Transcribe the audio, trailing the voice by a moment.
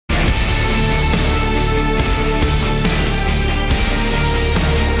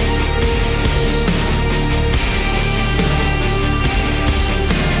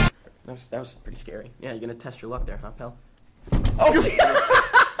pretty scary. Yeah, you're gonna test your luck there, huh, pal? Oh, shit!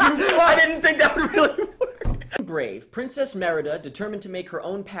 I didn't think that would really work. Brave, Princess Merida, determined to make her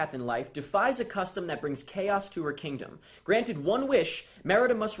own path in life, defies a custom that brings chaos to her kingdom. Granted one wish,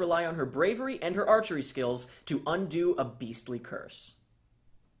 Merida must rely on her bravery and her archery skills to undo a beastly curse.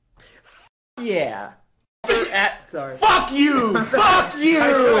 Yeah. Sorry. Fuck you! Fuck you!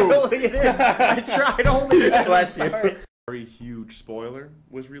 I tried holding it in. Bless you. Very huge spoiler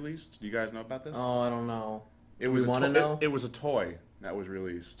was released. Do you guys know about this? Oh, I don't know. It was want to know? It was a toy that was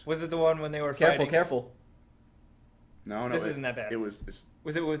released. Was it the one when they were Careful, fighting? Careful. No, This isn't that bad. It was.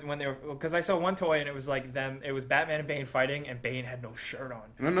 Was it when they were? Because I saw one toy and it was like them. It was Batman and Bane fighting, and Bane had no shirt on.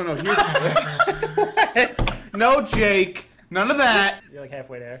 No. No, Jake. None of that. You're like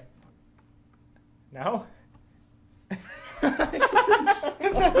halfway there. No.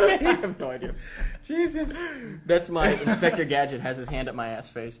 I have no idea. Jesus. That's my Inspector Gadget has his hand up my ass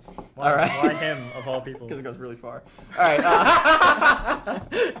face. Why, all right. Why him of all people? Because it goes really far. All right.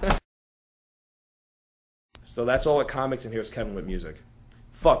 So that's all at comics, and here's Kevin with music.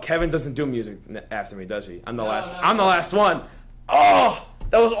 Fuck, Kevin doesn't do music after me, does he? I'm the last. I'm the last one. Oh,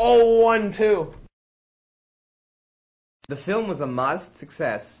 that was all 1-2. The film was a modest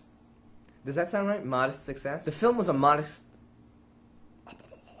success. Does that sound right? Modest success? The film was a modest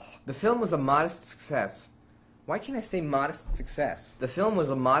success. Why can't I say modest success? The film was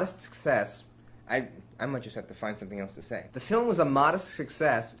a modest success. I might just have to find something else to say. The film was a modest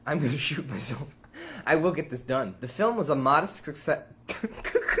success. I'm going to shoot myself. I will get this done. The film was a modest success.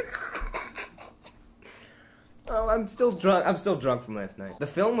 Oh, I'm still drunk. I'm still drunk from last night. The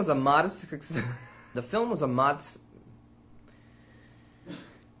film was a modest success. The film was a modest.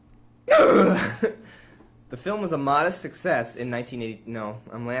 The film was a modest success in 1980. No,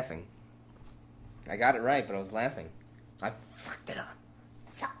 I'm laughing. I got it right, but I was laughing. I fucked it up.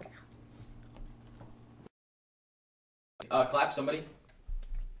 Clap somebody.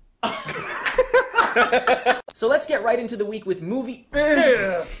 So let's get right into the week with movie.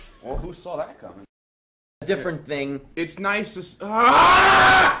 Well, who saw that coming? A different thing. It's nice to.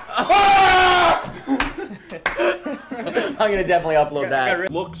 I'm gonna definitely upload that.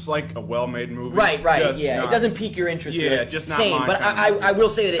 It looks like a well-made movie. Right, yeah. Not, It doesn't pique your interest. Yeah, really. just not Same, mine but kind of I will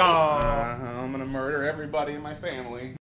say that. I'm gonna murder everybody in my family.